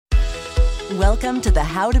Welcome to the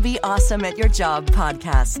How to Be Awesome at Your Job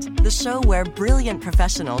podcast, the show where brilliant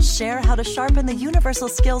professionals share how to sharpen the universal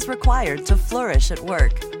skills required to flourish at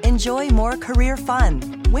work. Enjoy more career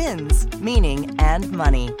fun, wins, meaning, and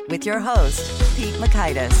money with your host, Pete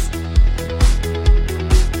Mockaitis.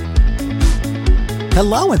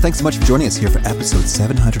 Hello, and thanks so much for joining us here for episode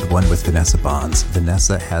 701 with Vanessa Bohns.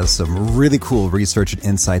 Vanessa has some really cool research and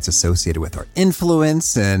insights associated with our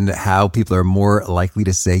influence and how people are more likely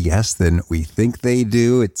to say yes than we think they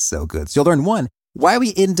do. It's so good. So you'll learn 1, why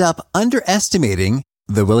we end up underestimating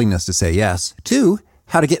the willingness to say yes. 2,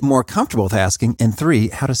 how to get more comfortable with asking. And 3,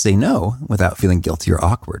 how to say no without feeling guilty or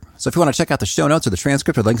awkward. So if you want to check out the show notes or the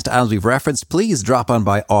transcript or links to items we've referenced, please drop on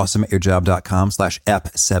by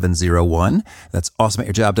awesomeatyourjob.com/ep701. That's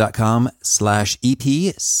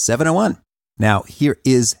awesomeatyourjob.com/ep701. Now, here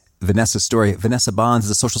is Vanessa's story. Vanessa Bohns is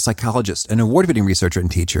a social psychologist, an award-winning researcher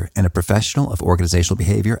and teacher, and a professional of organizational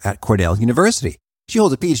behavior at Cornell University. She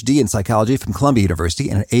holds a PhD in psychology from Columbia University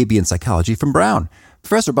and an AB in psychology from Brown.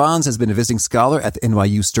 Professor Bohns has been a visiting scholar at the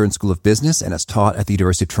NYU Stern School of Business and has taught at the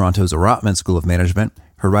University of Toronto's Rotman School of Management.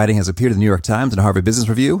 Her writing has appeared in the New York Times and Harvard Business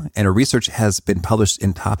Review, and her research has been published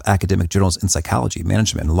in top academic journals in psychology,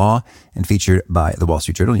 management, and law, and featured by the Wall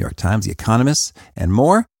Street Journal, New York Times, The Economist, and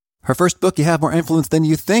more. Her first book, You Have More Influence Than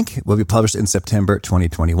You Think, will be published in September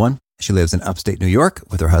 2021. She lives in upstate New York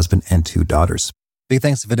with her husband and 2 daughters. Big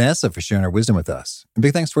thanks to Vanessa for sharing her wisdom with us. And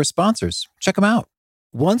big thanks to our sponsors. Check them out.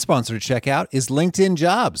 One sponsor to check out is LinkedIn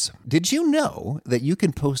Jobs. Did you know that you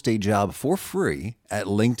can post a job for free at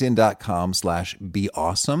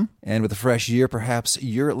linkedin.com/beawesome? And with a fresh year, perhaps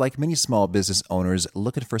you're like many small business owners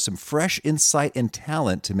looking for some fresh insight and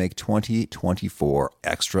talent to make 2024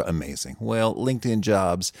 extra amazing. Well, LinkedIn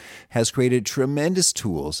Jobs has created tremendous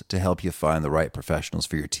tools to help you find the right professionals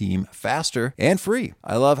for your team faster and free.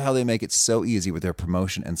 I love how they make it so easy with their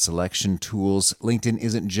promotion and selection tools. LinkedIn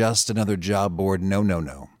isn't just another job board. No.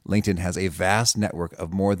 LinkedIn has a vast network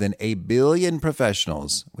of more than 1 billion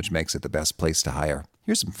professionals, which makes it the best place to hire.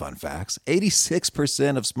 Here's some fun facts.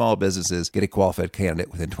 86% of small businesses get a qualified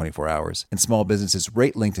candidate within 24 hours, and small businesses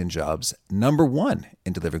rate LinkedIn Jobs number 1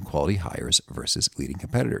 in delivering quality hires versus leading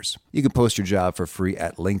competitors. You can post your job for free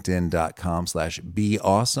at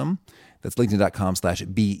linkedin.com/beawesome. That's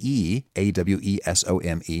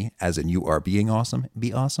linkedin.com/BEAWESOME, as in you are being awesome,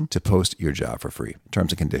 be awesome, to post your job for free.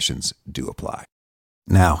 Terms and conditions do apply.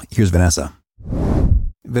 Now, here's Vanessa.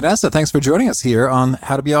 Vanessa, thanks for joining us here on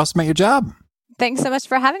How to Be Awesome at Your Job. Thanks so much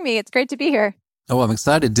for having me. It's great to be here. Oh, I'm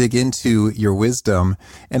excited to dig into your wisdom.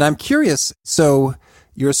 And I'm curious, so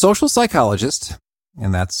you're a social psychologist,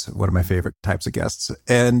 and that's one of my favorite types of guests.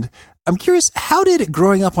 And I'm curious, how did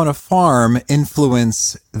growing up on a farm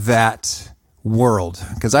influence that world?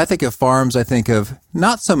 Because I think of farms, I think of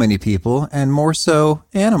not so many people and more so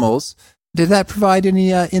animals. Did that provide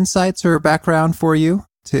any insights or background for you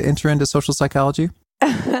to enter into social psychology?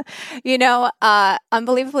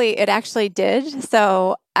 Unbelievably, it actually did.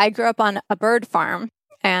 So I grew up on a bird farm,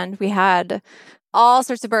 and we had all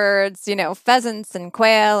sorts of birds, pheasants and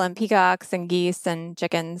quail and peacocks and geese and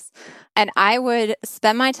chickens. And I would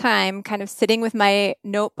spend my time kind of sitting with my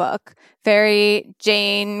notebook, very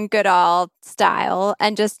Jane Goodall style,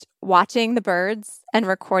 and just watching the birds and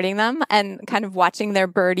recording them and kind of watching their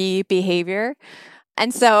birdie behavior.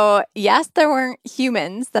 And so, yes, there weren't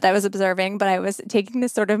humans that I was observing, but I was taking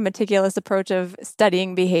this sort of meticulous approach of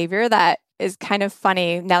studying behavior that is kind of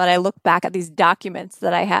funny now that I look back at these documents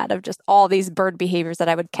that I had of just all these bird behaviors that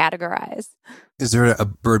I would categorize. Is there a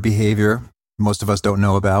bird behavior most of us don't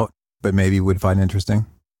know about, but maybe would find interesting?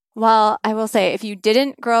 Well, I will say, if you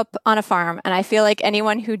didn't grow up on a farm, and I feel like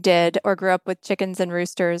anyone who did or grew up with chickens and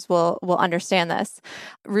roosters will understand this,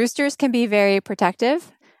 roosters can be very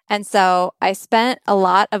protective. And so I spent a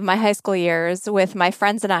lot of my high school years with my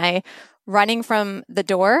friends and I running from the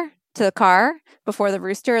door to the car before the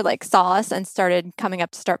rooster saw us and started coming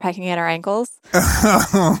up to start pecking at our ankles.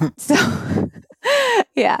 So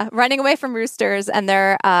yeah, running away from roosters and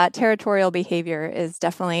their territorial behavior is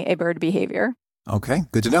definitely a bird behavior. Okay,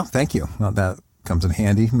 good to know. Thank you. Well, that comes in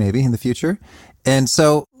handy maybe in the future. And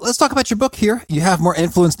so let's talk about your book here. You Have More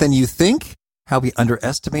Influence Than You Think, How We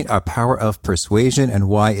Underestimate Our Power of Persuasion and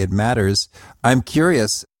Why It Matters. I'm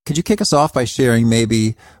curious, could you kick us off by sharing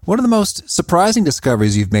maybe one of the most surprising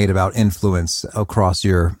discoveries you've made about influence across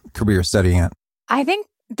your career studying it? I think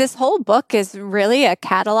this whole book is really a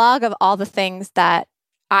catalog of all the things that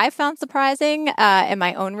I found surprising in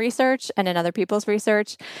my own research and in other people's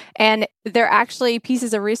research. And they're actually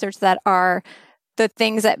pieces of research that are the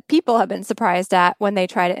things that people have been surprised at when they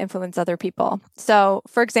try to influence other people. So,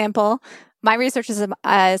 for example, my research is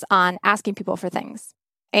on asking people for things.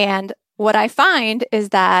 And what I find is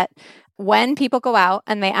that when people go out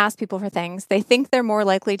and they ask people for things, they think they're more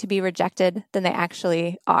likely to be rejected than they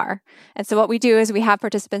actually are. And so what we do is we have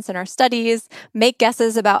participants in our studies make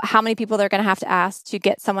guesses about how many people they're going to have to ask to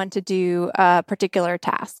get someone to do a particular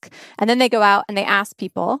task. And then they go out and they ask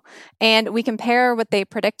people, and we compare what they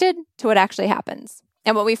predicted to what actually happens.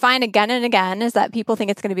 And what we find again and again is that people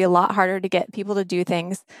think it's going to be a lot harder to get people to do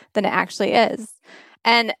things than it actually is.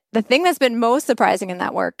 And the thing that's been most surprising in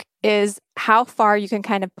that work is how far you can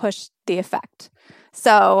kind of push the effect.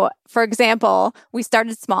 So, for example, we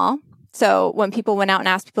started small. So when people went out and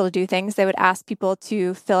asked people to do things, they would ask people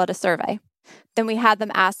to fill out a survey. Then we had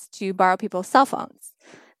them ask to borrow people's cell phones.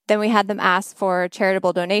 Then we had them ask for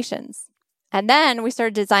charitable donations. And then we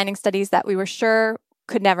started designing studies that we were sure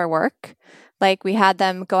could never work. Like we had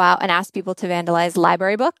them go out and ask people to vandalize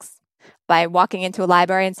library books by walking into a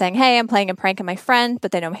library and saying, hey, I'm playing a prank on my friend,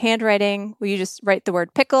 but they know handwriting. Will you just write the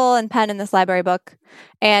word pickle and pen in this library book?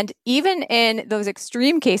 And even in those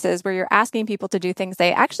extreme cases where you're asking people to do things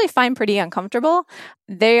they actually find pretty uncomfortable,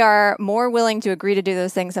 they are more willing to agree to do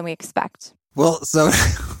those things than we expect. Well, so,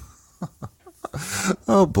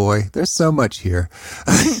 oh boy, there's so much here.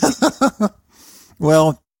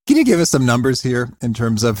 Well, can you give us some numbers here in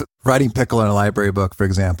terms of writing pickle in a library book, for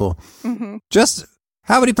example? Mm-hmm. Just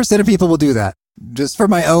how many % of people will do that? Just for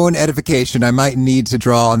my own edification, I might need to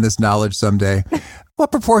draw on this knowledge someday.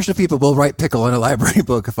 What proportion of people will write pickle in a library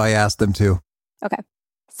book if I ask them to? Okay.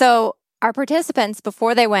 So our participants,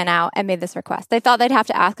 before they went out and made this request, they thought they'd have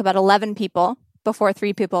to ask about 11 people before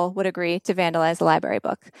 3 people would agree to vandalize a library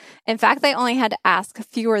book. In fact, they only had to ask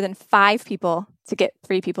fewer than 5 people to get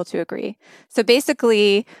 3 people to agree. So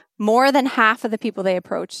basically, more than half of the people they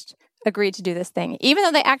approached agreed to do this thing, even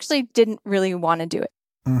though they actually didn't really want to do it.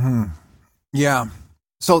 Mm-hmm. Yeah.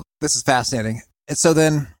 So this is fascinating. And so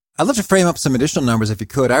then I'd love to frame up some additional numbers if you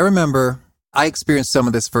could. I remember I experienced some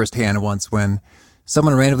of this firsthand once when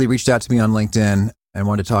someone randomly reached out to me on LinkedIn and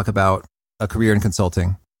wanted to talk about a career in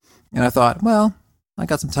consulting. And I thought, well, I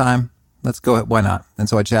got some time. Let's go. Why not? And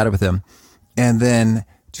so I chatted with him. And then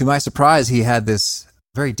to my surprise, he had this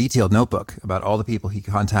very detailed notebook about all the people he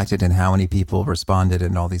contacted and how many people responded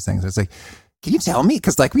and all these things. It's like, can you tell me?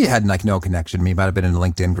 Because we had no connection. We might have been in a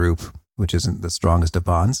LinkedIn group, which isn't the strongest of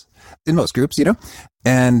bonds in most groups,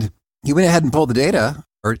 And he went ahead and pulled the data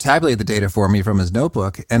or tabulated the data for me from his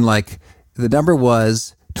notebook. And the number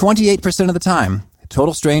was 28% of the time,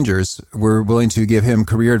 total strangers were willing to give him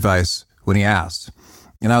career advice when he asked.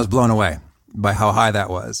 And I was blown away by how high that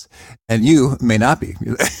was. And you may not be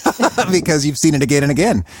because you've seen it again and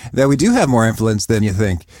again, that we do have more influence than you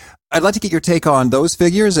think. I'd like to get your take on those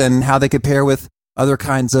figures and how they compare with other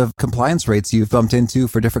kinds of compliance rates you've bumped into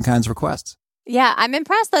for different kinds of requests. Yeah, I'm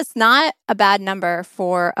impressed. That's not a bad number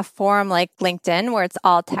for a forum like LinkedIn where it's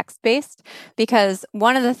all text-based, because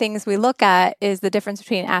one of the things we look at is the difference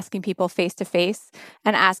between asking people face-to-face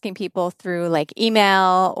and asking people through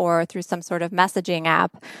email or through some sort of messaging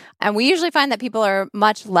app. And we usually find that people are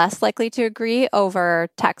much less likely to agree over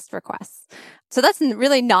text requests. So that's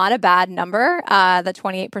really not a bad number, the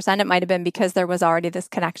 28%. It might have been because there was already this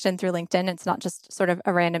connection through LinkedIn. It's not just sort of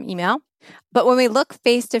a random email. But when we look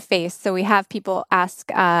face to face, so we have people ask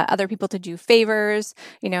other people to do favors,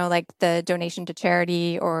 like the donation to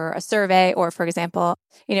charity or a survey, or for example,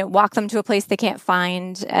 walk them to a place they can't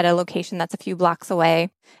find at a location that's a few blocks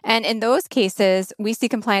away. And in those cases, we see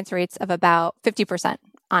compliance rates of about 50%.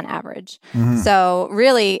 On average. Mm-hmm. So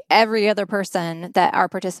really every other person that our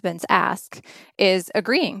participants ask is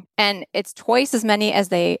agreeing, and it's twice as many as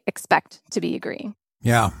they expect to be agreeing.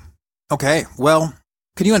 Yeah. Okay. Well,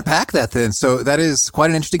 can you unpack that then? So that is quite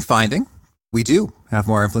an interesting finding. We do have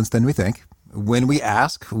more influence than we think. When we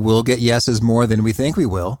ask, we'll get yeses more than we think we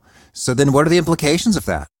will. So then what are the implications of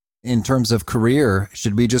that? In terms of career,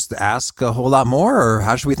 should we just ask a whole lot more, or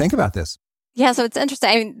how should we think about this? Yeah, so it's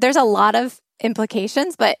interesting. There's a lot of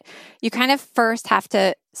implications, but you kind of first have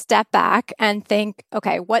to step back and think,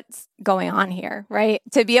 okay, what's going on here, right?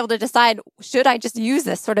 To be able to decide, should I just use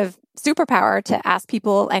this sort of superpower to ask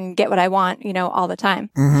people and get what I want, all the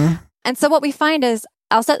time? Mm-hmm. And so what we find is,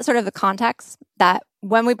 I'll set sort of the context that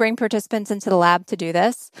when we bring participants into the lab to do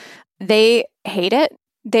this, they hate it.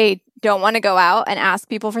 They don't want to go out and ask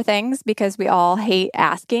people for things because we all hate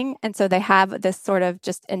asking. And so they have this sort of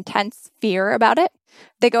just intense fear about it.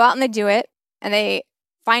 They go out and they do it, and they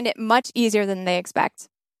find it much easier than they expect.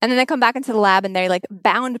 And then they come back into the lab and they're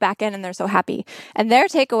bound back in, and they're so happy. And their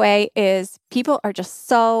takeaway is people are just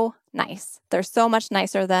so nice. They're so much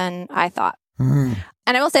nicer than I thought. Mm.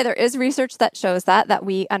 And I will say there is research that shows that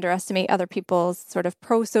we underestimate other people's sort of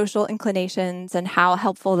pro-social inclinations and how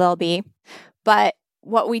helpful they'll be. But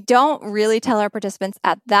what we don't really tell our participants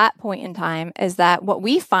at that point in time is that what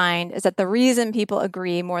we find is that the reason people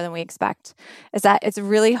agree more than we expect is that it's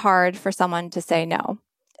really hard for someone to say no.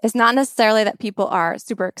 It's not necessarily that people are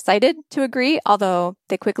super excited to agree, although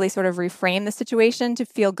they quickly sort of reframe the situation to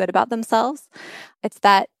feel good about themselves. It's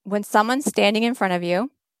that when someone's standing in front of you,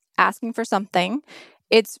 asking for something,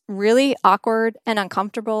 it's really awkward and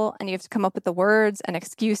uncomfortable, and you have to come up with the words and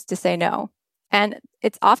excuse to say no. And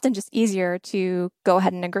it's often just easier to go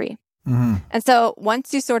ahead and agree. Mm-hmm. And so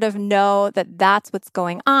once you sort of know that that's what's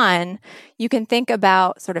going on, you can think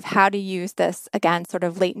about sort of how to use this, again, sort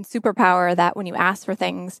of latent superpower that when you ask for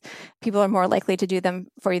things, people are more likely to do them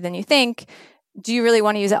for you than you think. Do you really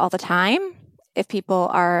want to use it all the time if people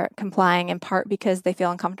are complying in part because they feel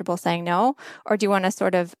uncomfortable saying no? Or do you want to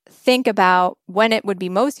sort of think about when it would be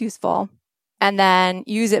most useful and then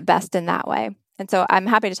use it best in that way? And so I'm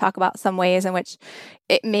happy to talk about some ways in which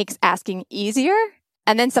it makes asking easier,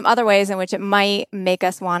 and then some other ways in which it might make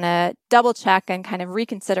us want to double check and kind of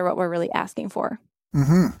reconsider what we're really asking for.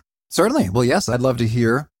 Mm-hmm. Certainly. Well, yes, I'd love to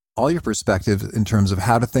hear all your perspective in terms of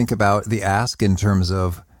how to think about the ask, in terms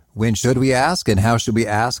of when should we ask and how should we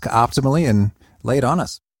ask optimally, and lay it on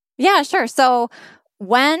us. Yeah, sure. So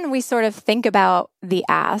when we sort of think about the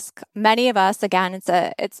ask, many of us, again, it's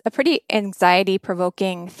a pretty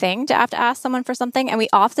anxiety-provoking thing to have to ask someone for something. And we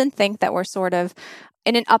often think that we're sort of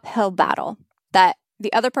in an uphill battle, that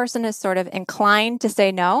the other person is sort of inclined to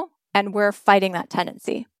say no, and we're fighting that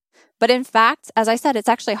tendency. But in fact, as I said, it's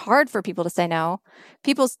actually hard for people to say no.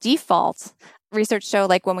 People's default, research show,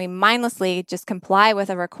 like when we mindlessly just comply with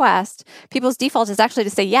a request, people's default is actually to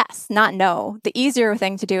say yes, not no. The easier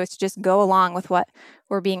thing to do is to just go along with what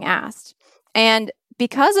we're being asked. And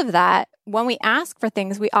because of that, when we ask for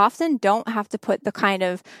things, we often don't have to put the kind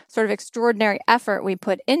of sort of extraordinary effort we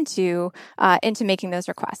put into making those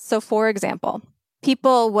requests. So for example,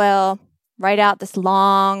 people will write out this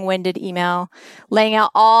long-winded email laying out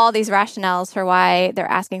all these rationales for why they're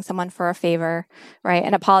asking someone for a favor, right?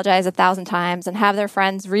 And apologize 1,000 times and have their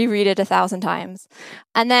friends reread it 1,000 times.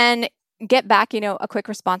 And then get back, a quick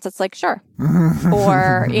response that's like, sure.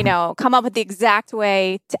 Or, come up with the exact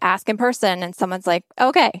way to ask in person. And someone's like,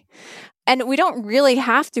 okay. And we don't really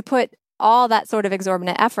have to put all that sort of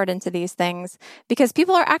exorbitant effort into these things because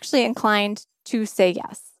people are actually inclined to say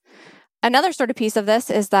yes. Another sort of piece of this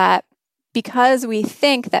is that because we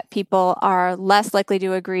think that people are less likely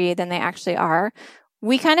to agree than they actually are,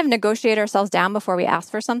 we kind of negotiate ourselves down before we ask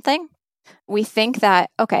for something. We think that,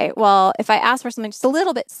 okay, well, if I ask for something just a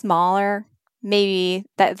little bit smaller, maybe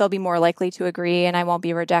that they'll be more likely to agree and I won't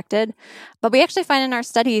be rejected. But we actually find in our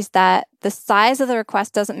studies that the size of the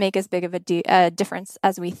request doesn't make as big of a difference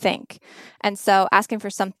as we think. And so asking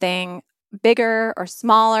for something bigger or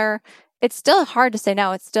smaller, it's still hard to say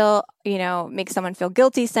no. It's still, makes someone feel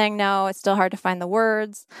guilty saying no. It's still hard to find the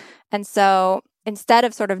words. And so instead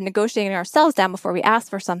of sort of negotiating ourselves down before we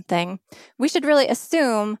ask for something, we should really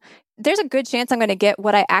assume there's a good chance I'm going to get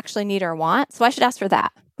what I actually need or want. So I should ask for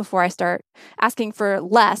that before I start asking for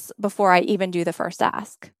less before I even do the first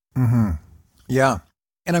ask. Mm-hmm. Yeah.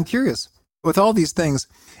 And I'm curious, with all these things,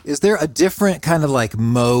 is there a different kind of like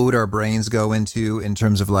mode our brains go into in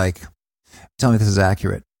terms of like, tell me if this is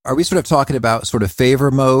accurate. Are we sort of talking about sort of favor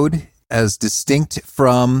mode as distinct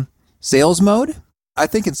from sales mode? I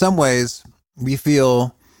think in some ways we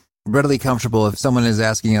feel readily comfortable if someone is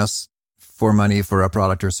asking us for money for a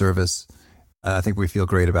product or service. I think we feel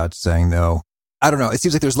great about saying no. I don't know. It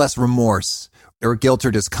seems like there's less remorse or guilt or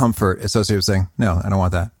discomfort associated with saying, no, I don't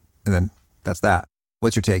want that. And then that's that.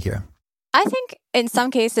 What's your take here? I think in some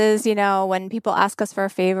cases, when people ask us for a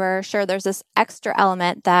favor, sure, there's this extra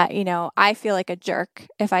element that, I feel like a jerk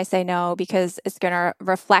if I say no because it's going to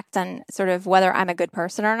reflect on sort of whether I'm a good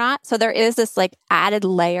person or not. So there is this like added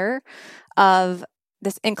layer of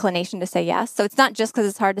this inclination to say yes. So it's not just because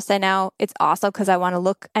it's hard to say no. It's also because I want to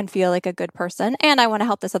look and feel like a good person and I want to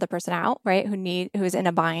help this other person out, right? Who is in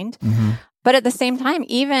a bind. Mm-hmm. But at the same time,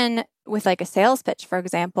 even with like a sales pitch, for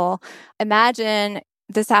example, imagine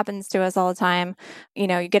this happens to us all the time. You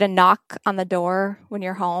get a knock on the door when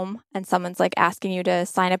you're home and someone's like asking you to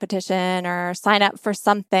sign a petition or sign up for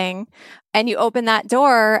something. And you open that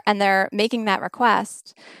door and they're making that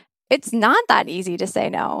request. It's not that easy to say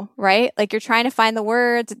no, right? Like you're trying to find the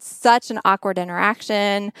words. It's such an awkward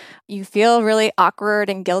interaction. You feel really awkward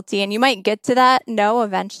and guilty. And you might get to that no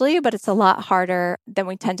eventually, but it's a lot harder than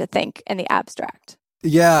we tend to think in the abstract.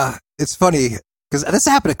 Yeah, it's funny because this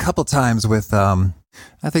happened a couple times with,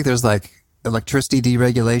 I think there's like electricity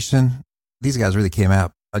deregulation. These guys really came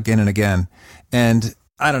out again and again. And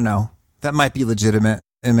I don't know, that might be legitimate.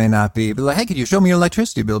 It may not be, but like, hey, could you show me your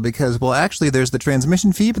electricity bill? Because, well, actually, there's the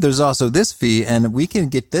transmission fee, but there's also this fee, and we can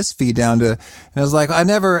get this fee down to. And I was like, I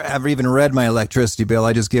never ever even read my electricity bill.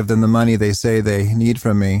 I just give them the money they say they need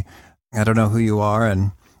from me. I don't know who you are,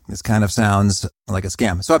 and this kind of sounds like a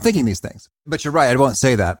scam. So I'm thinking these things. But you're right. I won't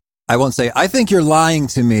say that. I won't say, I think you're lying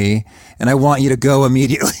to me, and I want you to go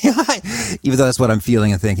immediately, even though that's what I'm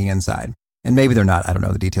feeling and thinking inside. And maybe they're not. I don't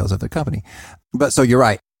know the details of their company. But so you're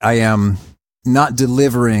right. I am not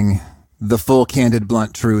delivering the full, candid,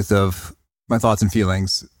 blunt truth of my thoughts and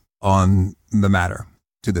feelings on the matter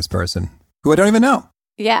to this person who I don't even know.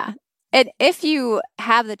 Yeah. And if you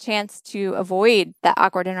have the chance to avoid that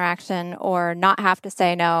awkward interaction or not have to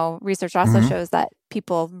say no, research also shows that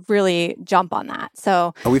people really jump on that.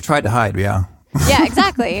 So we've tried to hide, yeah. Yeah,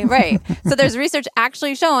 exactly. Right. So there's research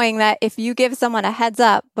actually showing that if you give someone a heads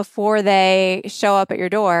up before they show up at your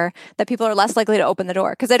door, that people are less likely to open the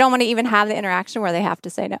door because they don't want to even have the interaction where they have to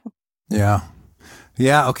say no. Yeah.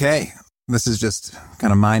 Yeah. Okay. This is just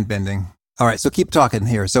kind of mind bending. All right. So keep talking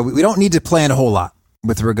here. So we don't need to plan a whole lot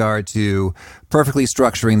with regard to perfectly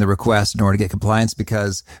structuring the request in order to get compliance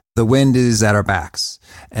because the wind is at our backs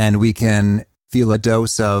and we can feel a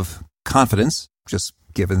dose of confidence just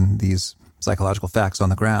given these psychological facts on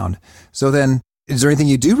the ground. So then, is there anything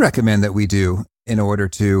you do recommend that we do in order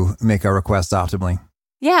to make our requests optimally?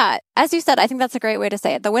 Yeah. As you said, I think that's a great way to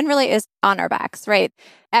say it. The wind really is on our backs, right?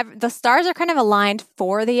 The stars are kind of aligned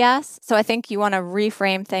for the yes. So I think you want to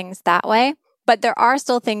reframe things that way. But there are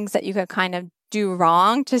still things that you could kind of do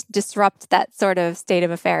wrong to disrupt that sort of state of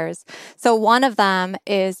affairs. So one of them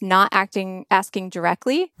is not asking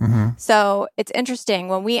directly. So it's interesting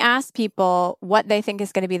when we ask people what they think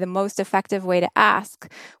is going to be the most effective way to ask,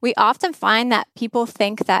 we often find that people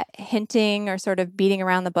think that hinting or sort of beating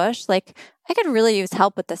around the bush, like, I could really use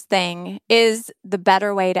help with this thing, is the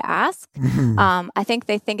better way to ask. I think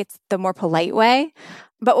they think it's the more polite way.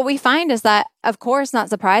 But what we find is that, of course, not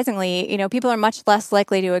surprisingly, people are much less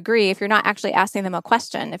likely to agree if you're not actually asking them a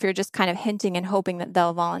question, if you're just kind of hinting and hoping that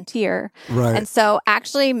they'll volunteer. Right. And so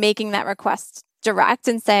actually making that request direct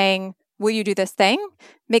and saying, will you do this thing,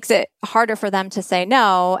 makes it harder for them to say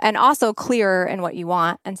no and also clearer in what you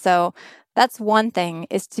want. And so that's one thing,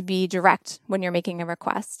 is to be direct when you're making a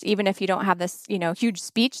request, even if you don't have this, huge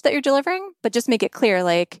speech that you're delivering, but just make it clear,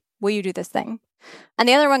 like, will you do this thing? And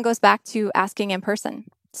the other one goes back to asking in person.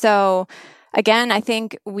 So again, I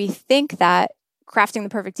think we think that crafting the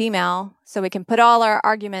perfect email so we can put all our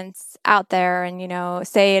arguments out there and,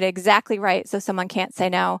 say it exactly right so someone can't say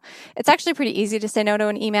no. It's actually pretty easy to say no to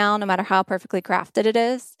an email, no matter how perfectly crafted it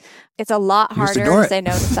is. It's a lot harder to say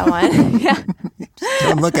no to someone. Yeah.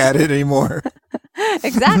 Don't look at it anymore.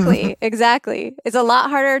 Exactly. It's a lot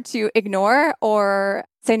harder to ignore or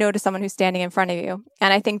say no to someone who's standing in front of you.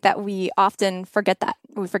 And I think that we often forget that.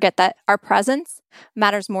 We forget that our presence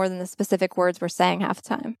matters more than the specific words we're saying half the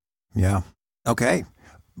time. Yeah. Okay.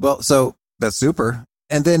 Well, so that's super.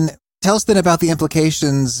 And then tell us then about the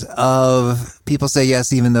implications of people say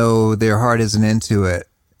yes, even though their heart isn't into it.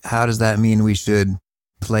 How does that mean we should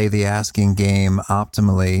play the asking game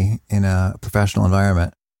optimally in a professional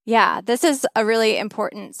environment? Yeah, this is a really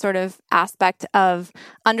important sort of aspect of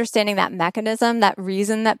understanding that mechanism, that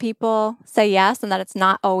reason that people say yes, and that it's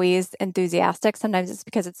not always enthusiastic. Sometimes it's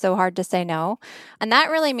because it's so hard to say no. And that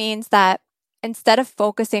really means that instead of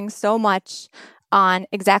focusing so much on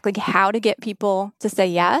exactly how to get people to say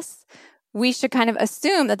yes, we should kind of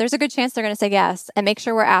assume that there's a good chance they're going to say yes and make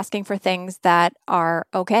sure we're asking for things that are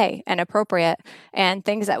okay and appropriate and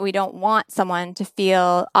things that we don't want someone to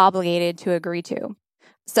feel obligated to agree to.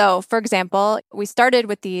 So, for example, we started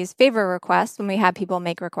with these favor requests when we had people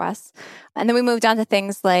make requests, and then we moved on to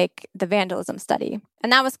things like the vandalism study.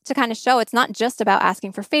 And that was to kind of show it's not just about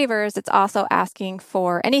asking for favors, it's also asking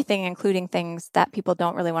for anything, including things that people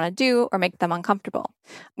don't really want to do or make them uncomfortable.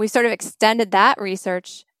 We sort of extended that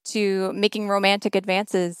research to making romantic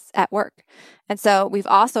advances at work. And so we've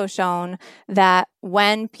also shown that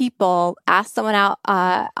when people ask someone out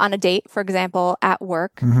on a date, for example, at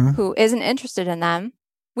work, who isn't interested in them,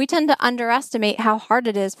 we tend to underestimate how hard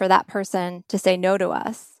it is for that person to say no to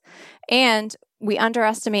us. And we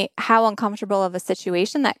underestimate how uncomfortable of a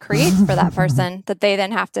situation that creates for that person that they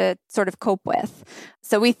then have to sort of cope with.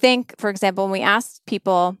 So we think, for example, when we asked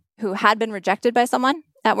people who had been rejected by someone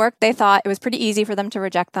at work, they thought it was pretty easy for them to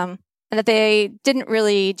reject them and that they didn't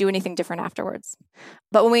really do anything different afterwards.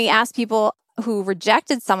 But when we asked people who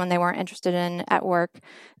rejected someone they weren't interested in at work,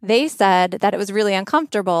 they said that it was really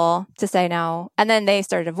uncomfortable to say no. And then they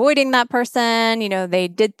started avoiding that person. They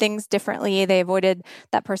did things differently. They avoided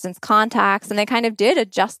that person's contacts and they kind of did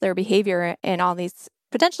adjust their behavior in all these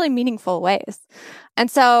potentially meaningful ways.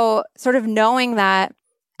 And so sort of knowing that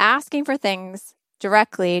asking for things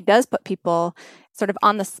directly does put people sort of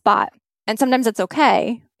on the spot. And sometimes it's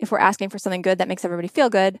okay if we're asking for something good that makes everybody feel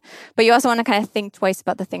good. But you also want to kind of think twice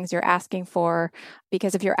about the things you're asking for.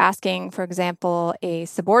 Because if you're asking, for example, a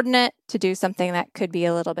subordinate to do something that could be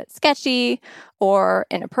a little bit sketchy or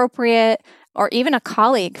inappropriate, or even a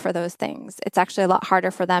colleague for those things, it's actually a lot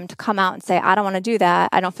harder for them to come out and say, I don't want to do that.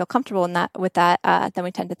 I don't feel comfortable with that than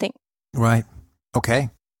we tend to think. Right. Okay.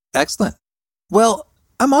 Excellent. Well,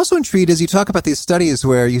 I'm also intrigued as you talk about these studies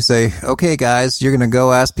where you say, okay, guys, you're going to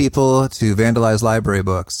go ask people to vandalize library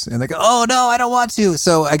books. And they go, oh, no, I don't want to.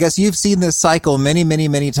 So I guess you've seen this cycle many, many,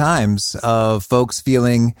 many times of folks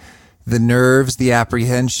feeling the nerves, the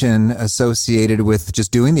apprehension associated with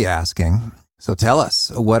just doing the asking. So tell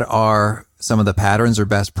us, what are some of the patterns or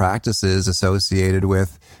best practices associated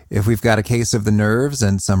with if we've got a case of the nerves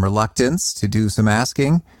and some reluctance to do some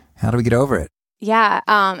asking? How do we get over it? Yeah.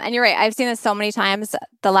 And you're right. I've seen this so many times.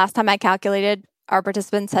 The last time I calculated, our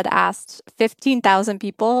participants had asked 15,000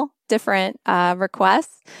 people different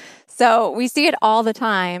requests. So we see it all the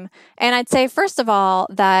time. And I'd say, first of all,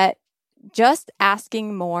 that just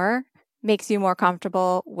asking more makes you more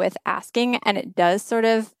comfortable with asking. And it does sort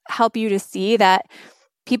of help you to see that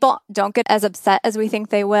people don't get as upset as we think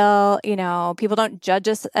they will. You know, people don't judge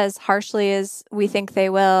us as harshly as we think they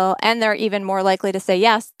will. And they're even more likely to say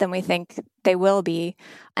yes than we think they will be.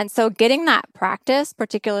 And so getting that practice,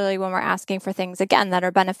 particularly when we're asking for things, again, that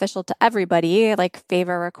are beneficial to everybody, like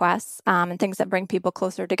favor requests and things that bring people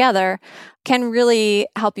closer together, can really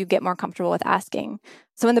help you get more comfortable with asking.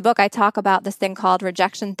 So in the book, I talk about this thing called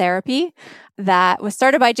rejection therapy that was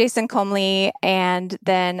started by Jason Comely, and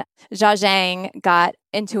then Jia Zhang got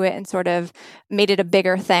into it and sort of made it a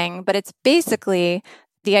bigger thing. But it's basically,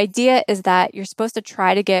 the idea is that you're supposed to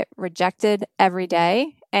try to get rejected every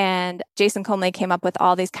day. And Jason Comely came up with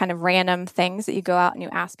all these kind of random things that you go out and you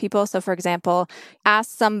ask people. So for example,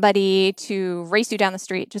 ask somebody to race you down the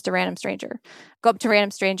street, just a random stranger. Go up to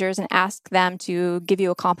random strangers and ask them to give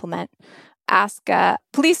you a compliment. Ask a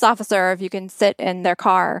police officer if you can sit in their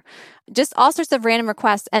car. Just all sorts of random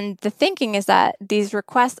requests. And the thinking is that these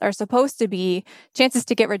requests are supposed to be chances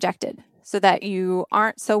to get rejected so that you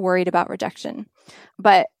aren't so worried about rejection.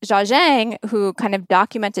 But Jia Zhang, who kind of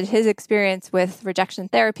documented his experience with rejection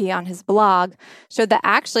therapy on his blog, showed that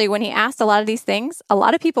actually when he asked a lot of these things, a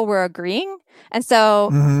lot of people were agreeing. And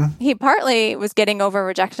so he partly was getting over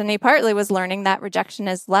rejection. He partly was learning that rejection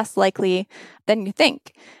is less likely than you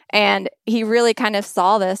think. And he really kind of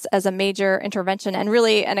saw this as a major intervention and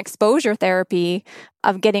really an exposure therapy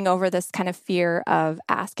of getting over this kind of fear of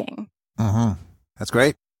asking. That's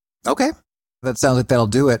great. Okay. That sounds like that'll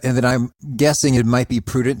do it. And then I'm guessing it might be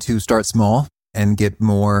prudent to start small and get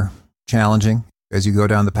more challenging as you go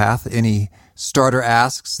down the path. Any starter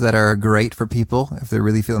asks that are great for people if they're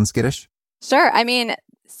really feeling skittish? Sure. I mean,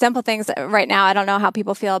 simple things right now. I don't know how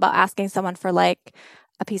people feel about asking someone for like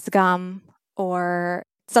a piece of gum or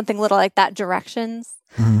something little like that, directions.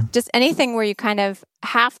 Just anything where you kind of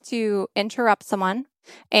have to interrupt someone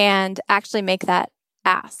and actually make that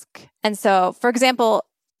ask. And so, for example,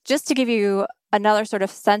 just to give you another sort of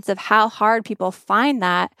sense of how hard people find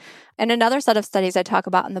that, and another set of studies I talk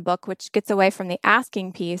about in the book, which gets away from the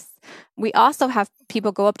asking piece, we also have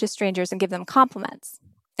people go up to strangers and give them compliments.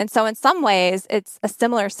 And so in some ways, it's a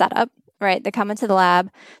similar setup, right? They come into the lab,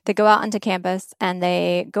 they go out onto campus, and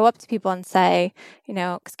they go up to people and say, you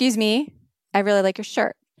know, excuse me, I really like your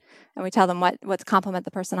shirt. And we tell them what to compliment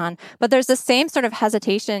the person on. But there's the same sort of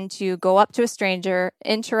hesitation to go up to a stranger,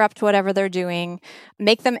 interrupt whatever they're doing,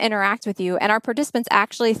 make them interact with you. And our participants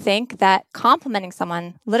actually think that complimenting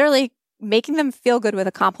someone, literally making them feel good with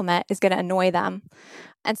a compliment, is going to annoy them.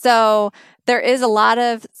 And so there is a lot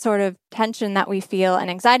of sort of tension that we feel and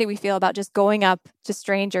anxiety we feel about just going up to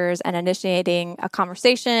strangers and initiating a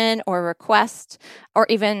conversation or a request or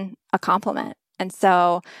even a compliment. And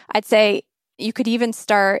so I'd say you could even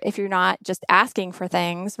start, if you're not just asking for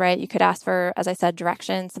things, right? You could ask for, as I said,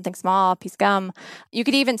 directions, something small, a piece of gum. You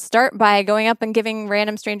could even start by going up and giving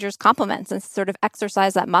random strangers compliments and sort of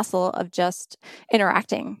exercise that muscle of just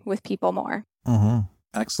interacting with people more.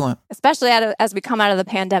 Excellent. Especially as we come out of the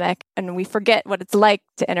pandemic and we forget what it's like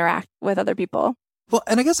to interact with other people. Well,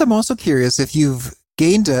 and I guess I'm also curious if you've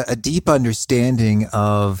gained a deep understanding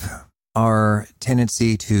of our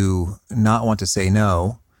tendency to not want to say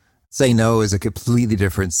no. Say no is a completely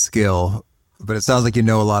different skill, but it sounds like you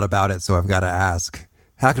know a lot about it, so I've got to ask.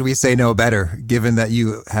 How can we say no better, given that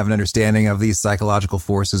you have an understanding of these psychological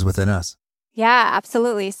forces within us? Yeah,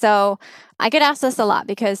 absolutely. So I get asked this a lot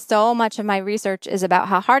because so much of my research is about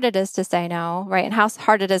how hard it is to say no, right? And how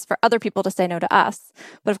hard it is for other people to say no to us.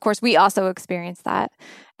 But of course, we also experience that.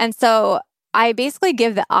 And so I basically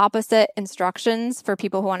give the opposite instructions for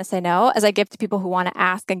people who want to say no as I give to people who want to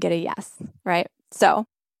ask and get a yes, right? So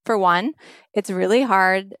for one, it's really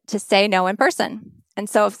hard to say no in person. And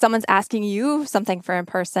so if someone's asking you something for in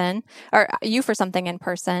person or you for something in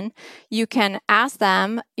person, you can ask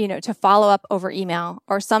them, to follow up over email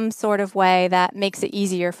or some sort of way that makes it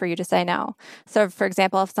easier for you to say no. So for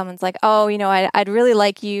example, if someone's like, oh, I'd really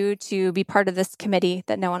like you to be part of this committee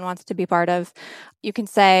that no one wants to be part of, you can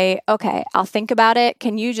say, okay, I'll think about it.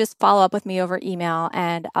 Can you just follow up with me over email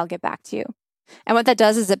and I'll get back to you? And what that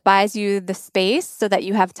does is it buys you the space so that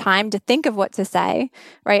you have time to think of what to say,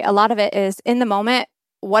 right? A lot of it is in the moment.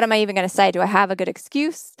 What am I even going to say? Do I have a good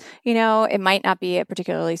excuse? It might not be a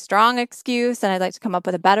particularly strong excuse and I'd like to come up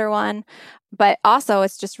with a better one. But also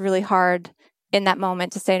it's just really hard in that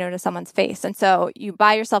moment to say no to someone's face. And so you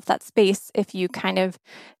buy yourself that space if you kind of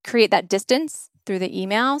create that distance through the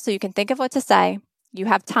email so you can think of what to say. You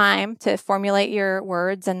have time to formulate your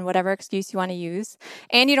words and whatever excuse you want to use.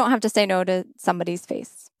 And you don't have to say no to somebody's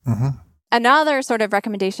face. Mm-hmm. Another sort of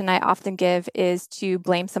recommendation I often give is to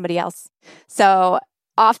blame somebody else. So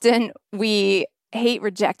often we hate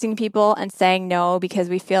rejecting people and saying no because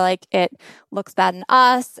we feel like it looks bad in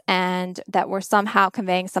us and that we're somehow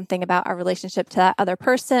conveying something about our relationship to that other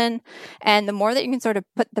person. And the more that you can sort of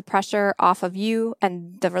put the pressure off of you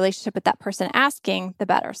and the relationship with that person asking, the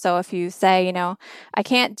better. So if you say, I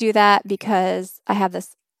can't do that because I have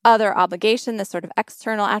this other obligation, this sort of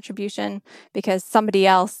external attribution, because somebody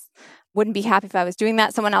else wouldn't be happy if I was doing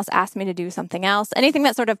that. Someone else asked me to do something else. Anything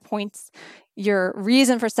that sort of points your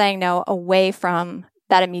reason for saying no away from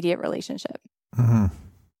that immediate relationship. Mm-hmm.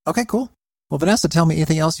 Okay, cool. Well, Vanessa, tell me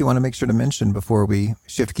anything else you want to make sure to mention before we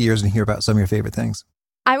shift gears and hear about some of your favorite things.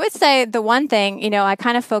 I would say the one thing, I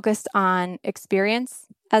kind of focused on experience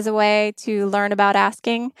as a way to learn about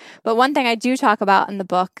asking. But one thing I do talk about in the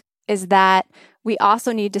book is that we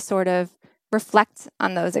also need to sort of reflect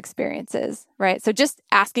on those experiences, right? So just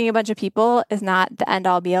asking a bunch of people is not the end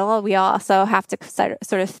all be all. We also have to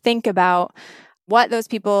sort of think about what those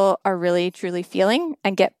people are really truly feeling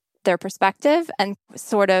and get their perspective and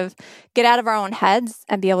sort of get out of our own heads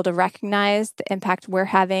and be able to recognize the impact we're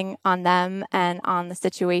having on them and on the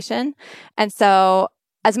situation. And so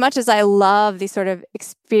as much as I love these sort of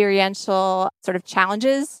experiential sort of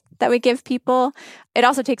challenges that we give people, it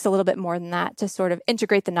also takes a little bit more than that to sort of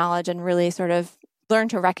integrate the knowledge and really sort of learn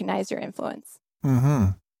to recognize your influence. Mm-hmm.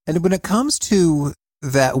 And when it comes to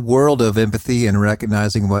that world of empathy and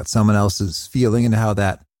recognizing what someone else is feeling and how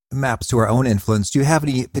that maps to our own influence, do you have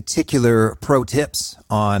any particular pro tips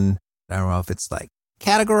on, I don't know if it's like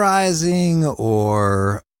categorizing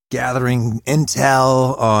or gathering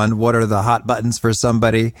intel on what are the hot buttons for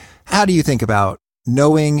somebody? How do you think about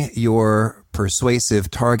knowing your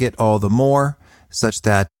persuasive target all the more such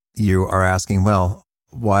that you are asking, well,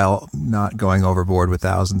 while not going overboard with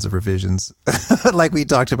thousands of revisions like we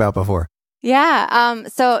talked about before? Yeah.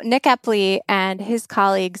 So Nick Epley and his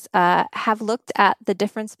colleagues have looked at the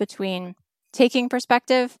difference between taking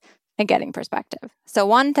perspective and getting perspective. So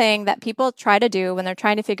one thing that people try to do when they're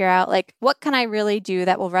trying to figure out, like, what can I really do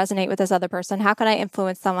that will resonate with this other person? How can I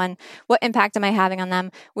influence someone? What impact am I having on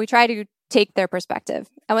them? We try to take their perspective.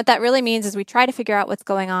 And what that really means is we try to figure out what's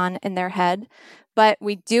going on in their head, but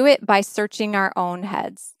we do it by searching our own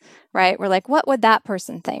heads, right? We're like, what would that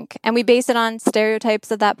person think? And we base it on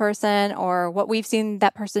stereotypes of that person or what we've seen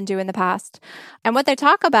that person do in the past. And what they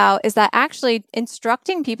talk about is that actually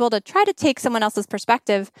instructing people to try to take someone else's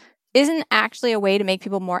perspective isn't actually a way to make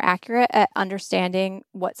people more accurate at understanding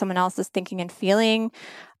what someone else is thinking and feeling.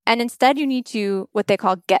 And instead, you need to, what they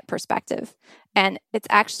call, get perspective. And it's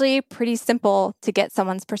actually pretty simple to get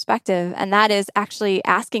someone's perspective. And that is actually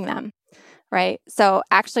asking them, right? So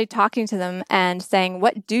actually talking to them and saying,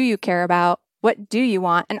 what do you care about? What do you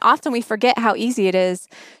want? And often we forget how easy it is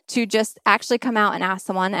to just actually come out and ask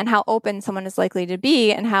someone and how open someone is likely to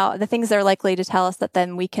be and how the things they're likely to tell us that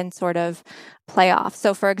then we can sort of play off.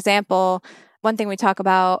 So for example, one thing we talk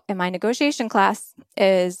about in my negotiation class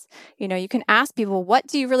is, you can ask people, what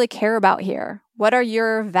do you really care about here? What are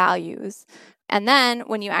your values? And then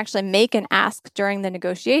when you actually make an ask during the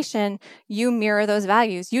negotiation, you mirror those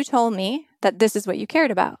values. You told me that this is what you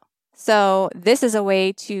cared about. So this is a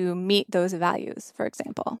way to meet those values, for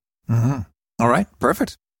example. Mm-hmm. All right,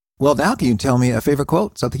 perfect. Well, now can you tell me a favorite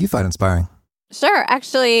quote, something you find inspiring? Sure.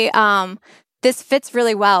 Actually, this fits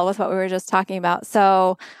really well with what we were just talking about.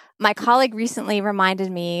 So My colleague recently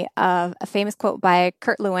reminded me of a famous quote by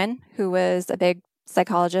Kurt Lewin, who was a big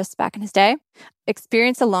psychologist back in his day.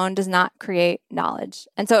 Experience alone does not create knowledge.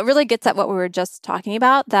 And so it really gets at what we were just talking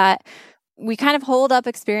about, that we kind of hold up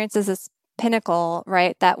experience as this pinnacle,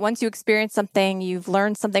 right? That once you experience something, you've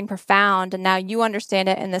learned something profound, and now you understand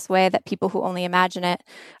it in this way that people who only imagine it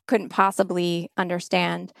couldn't possibly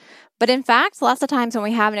understand. But in fact, lots of times when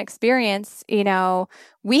we have an experience,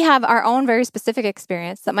 we have our own very specific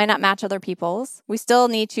experience that might not match other people's. We still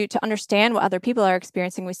need to understand what other people are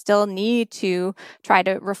experiencing. We still need to try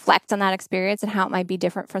to reflect on that experience and how it might be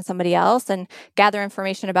different from somebody else and gather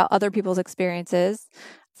information about other people's experiences.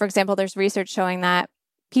 For example, there's research showing that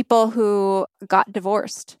people who got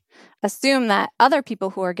divorced assume that other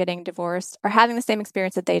people who are getting divorced are having the same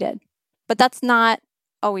experience that they did. But that's not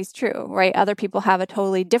always true, right? Other people have a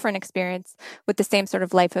totally different experience with the same sort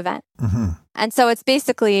of life event. Mm-hmm. And so it's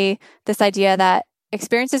basically this idea that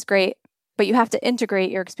experience is great, but you have to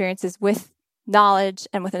integrate your experiences with knowledge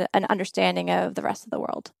and with an understanding of the rest of the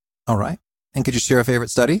world. All right. And could you share a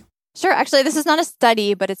favorite study? Sure. Actually, this is not a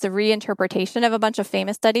study, but it's a reinterpretation of a bunch of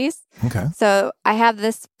famous studies. Okay. So I have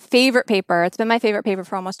this favorite paper. It's been my favorite paper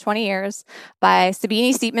for almost 20 years by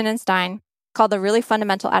Sabini, Siepman, and Stein, called The Really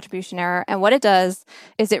Fundamental Attribution Error. And what it does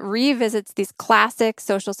is it revisits these classic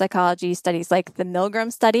social psychology studies like the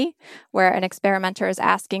Milgram study, where an experimenter is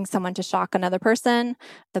asking someone to shock another person,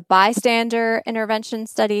 the bystander intervention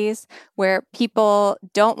studies, where people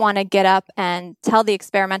don't want to get up and tell the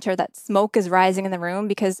experimenter that smoke is rising in the room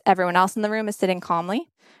because everyone else in the room is sitting calmly.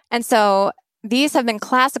 And so these have been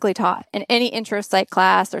classically taught in any intro psych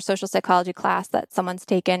class or social psychology class that someone's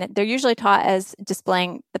taken. They're usually taught as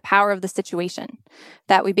displaying the power of the situation,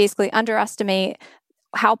 that we basically underestimate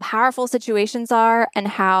how powerful situations are and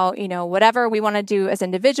how, whatever we want to do as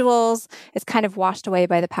individuals is kind of washed away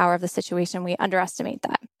by the power of the situation. We underestimate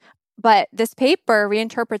that. But this paper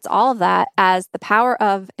reinterprets all of that as the power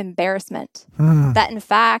of embarrassment, that in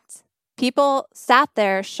fact, people sat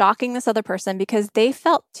there shocking this other person because they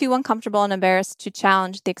felt too uncomfortable and embarrassed to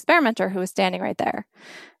challenge the experimenter who was standing right there.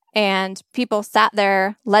 And people sat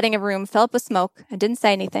there letting a room fill up with smoke and didn't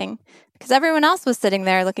say anything because everyone else was sitting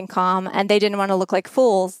there looking calm and they didn't want to look like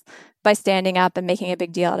fools by standing up and making a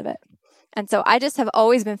big deal out of it. And so I just have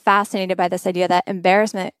always been fascinated by this idea that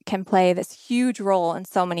embarrassment can play this huge role in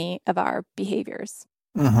so many of our behaviors.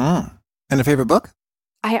 Mm-hmm. And a favorite book?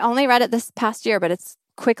 I only read it this past year, but it's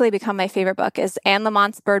quickly become my favorite book, is Anne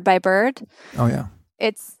Lamont's Bird by Bird. Oh, yeah.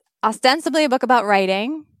 It's ostensibly a book about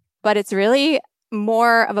writing, but it's really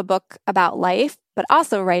more of a book about life, but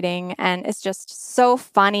also writing. And it's just so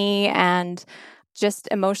funny and just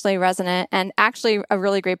emotionally resonant, and actually a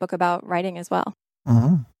really great book about writing as well.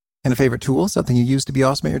 Mm-hmm. And a favorite tool, something you use to be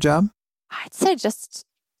awesome at your job? I'd say just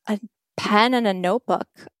a pen and a notebook.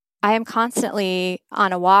 I am constantly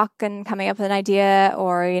on a walk and coming up with an idea,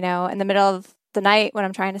 or, in the middle of the night when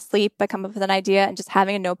I'm trying to sleep, I come up with an idea, and just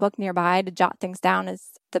having a notebook nearby to jot things down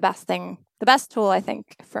is the best tool, I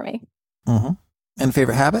think, for me. Mm-hmm. And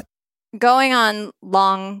favorite habit? Going on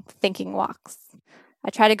long thinking walks.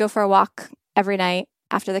 I try to go for a walk every night.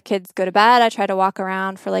 After the kids go to bed, I try to walk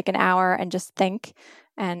around for like an hour and just think.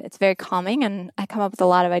 And it's very calming, and I come up with a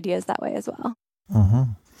lot of ideas that way as well. Mm-hmm.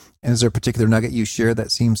 And is there a particular nugget you share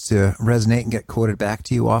that seems to resonate and get quoted back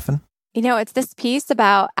to you often? It's this piece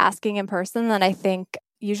about asking in person that I think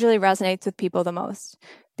usually resonates with people the most,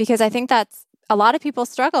 because I think that's a lot of people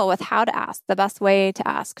struggle with how to ask, the best way to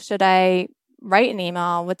ask. Should I write an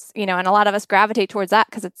email? And a lot of us gravitate towards that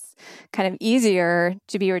because it's kind of easier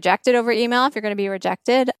to be rejected over email if you're going to be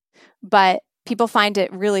rejected. But people find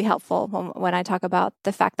it really helpful when I talk about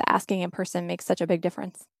the fact that asking in person makes such a big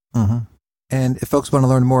difference. Mm-hmm. And if folks want to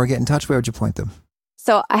learn more or get in touch, where would you point them?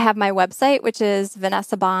 So I have my website, which is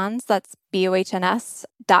Vanessa Bohns, that's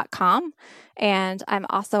BOHNS.com. And I'm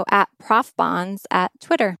also at Prof Bohns at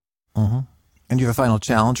Twitter. Mm-hmm. And do you have a final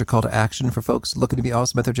challenge or call to action for folks looking to be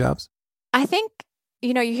awesome at their jobs? I think,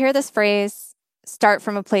 you hear this phrase, start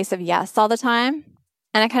from a place of yes all the time.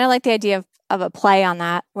 And I kind of like the idea of a play on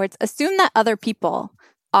that, where it's assume that other people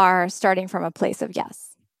are starting from a place of yes.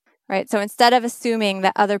 Right. So instead of assuming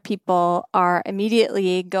that other people are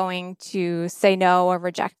immediately going to say no or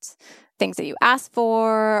reject things that you ask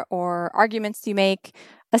for or arguments you make,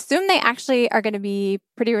 assume they actually are going to be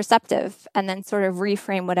pretty receptive, and then sort of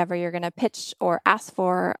reframe whatever you're going to pitch or ask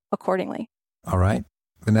for accordingly. All right.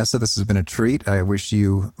 Vanessa, this has been a treat. I wish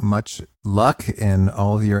you much luck in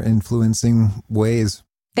all of your influencing ways.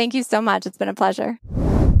 Thank you so much. It's been a pleasure.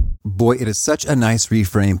 Boy, it is such a nice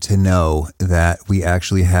reframe to know that we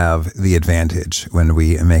actually have the advantage when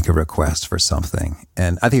we make a request for something.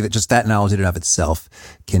 And I think that just that knowledge in and of itself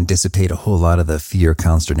can dissipate a whole lot of the fear,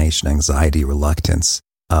 consternation, anxiety, reluctance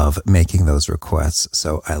of making those requests.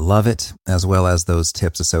 So I love it, as well as those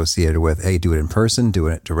tips associated with, hey, do it in person,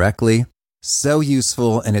 doing it directly. So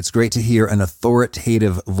useful, and it's great to hear an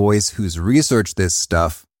authoritative voice who's researched this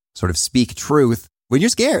stuff sort of speak truth when you're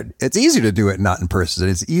scared. It's easier to do it not in person.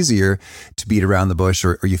 It's easier to beat around the bush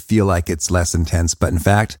or you feel like it's less intense. But in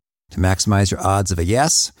fact, to maximize your odds of a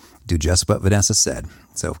yes, do just what Vanessa said.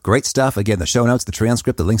 So great stuff. Again, the show notes, the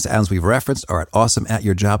transcript, the links to items we've referenced are at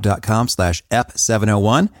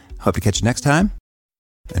awesomeatyourjob.com/EP701. Hope to catch you next time,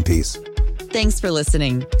 and peace. Thanks for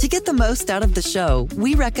listening. To get the most out of the show,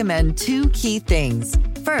 we recommend 2 key things.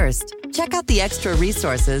 First, check out the extra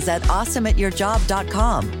resources at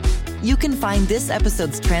awesomeatyourjob.com. You can find this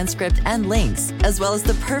episode's transcript and links, as well as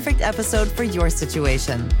the perfect episode for your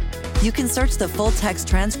situation. You can search the full-text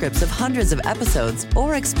transcripts of hundreds of episodes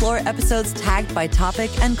or explore episodes tagged by topic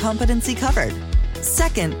and competency covered.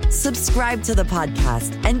 Second, subscribe to the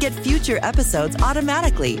podcast and get future episodes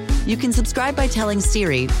automatically. You can subscribe by telling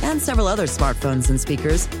Siri and several other smartphones and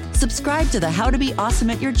speakers, subscribe to the How to Be Awesome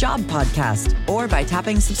at Your Job podcast, or by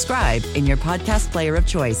tapping subscribe in your podcast player of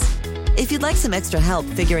choice. If you'd like some extra help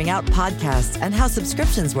figuring out podcasts and how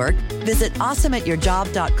subscriptions work, visit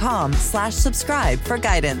awesomeatyourjob.com/subscribe for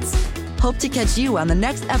guidance. Hope to catch you on the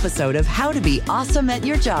next episode of How to Be Awesome at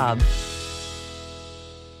Your Job.